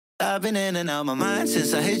I've been in and out my mind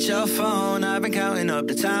since I hit your phone. I've been counting up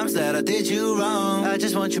the times that I did you wrong. I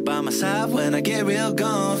just want you by my side when I get real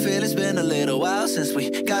gone. Feel it's been a little while since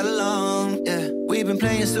we got along, yeah. We've been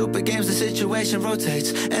playing stupid games, the situation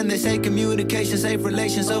rotates. And they say communication, safe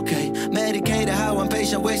relations, okay. Medicated how I'm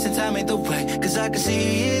patient, wasting time ain't the way. Cause I can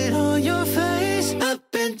see it on your face.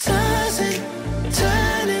 I've been tossing,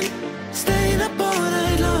 turning, staying up all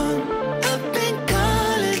night long. I've been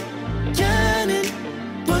calling, yearning,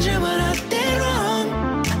 wondering what I did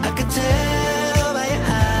wrong. I could tell by your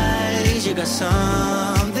eyes you got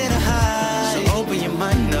something to hide. So open your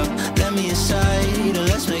mind up, let me inside, and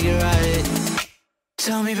let's make it right.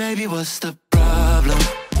 Tell me, baby, what's the problem?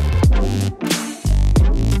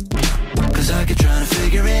 Cause I keep trying to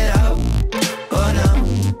figure it out. Oh no,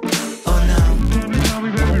 oh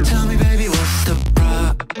no. Tell me, baby, what's the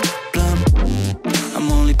problem?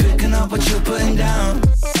 I'm only picking up what you're putting down.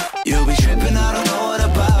 You'll be tripping, I don't know what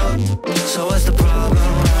about. So what's the problem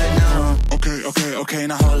right now? Okay,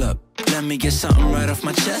 now hold up. Let me get something right off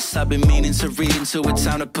my chest. I've been meaning to read into it,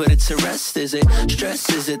 time to put it to rest. Is it stress?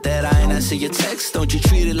 Is it that I ain't answer your text? Don't you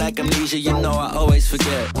treat it like amnesia, you know I always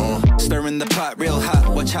forget. Stirring the pot real hot,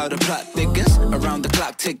 watch how the plot thickens. Around the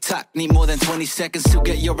clock, tick-tock, need more than 20 seconds to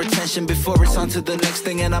get your attention before it's on to the next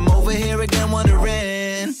thing. And I'm over here again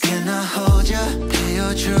wondering, can I hold ya, hear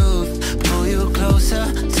your truth, pull you closer,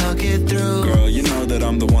 talk it through? Girl, you know that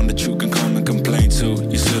I'm the one that you can come and complain to.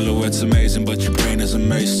 Your silhouette's amazing, but your brain is a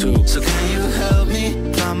maze too. So can you help me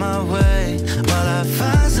find my way while I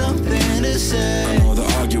find something to say? I know the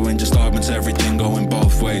arguing just augments everything going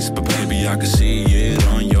both ways, but baby, I can see it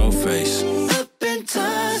on your face. I've been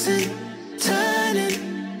tossing,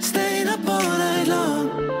 turning, staying up all night long.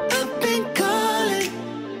 I've been calling,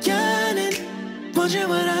 yearning, wondering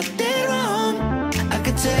what I did wrong. I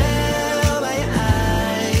could tell by your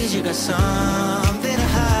eyes you got something to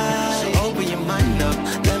hide. So open your mind up,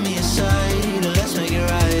 let me inside, and let's make it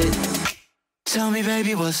right. Tell me,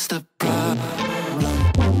 baby, what's the problem?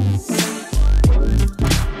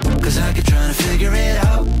 Cause I keep trying to figure it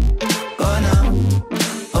out. Oh no,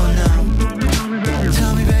 oh no.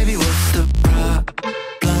 Tell me, baby, what's the problem?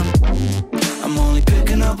 I'm only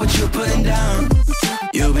picking up what you're putting down.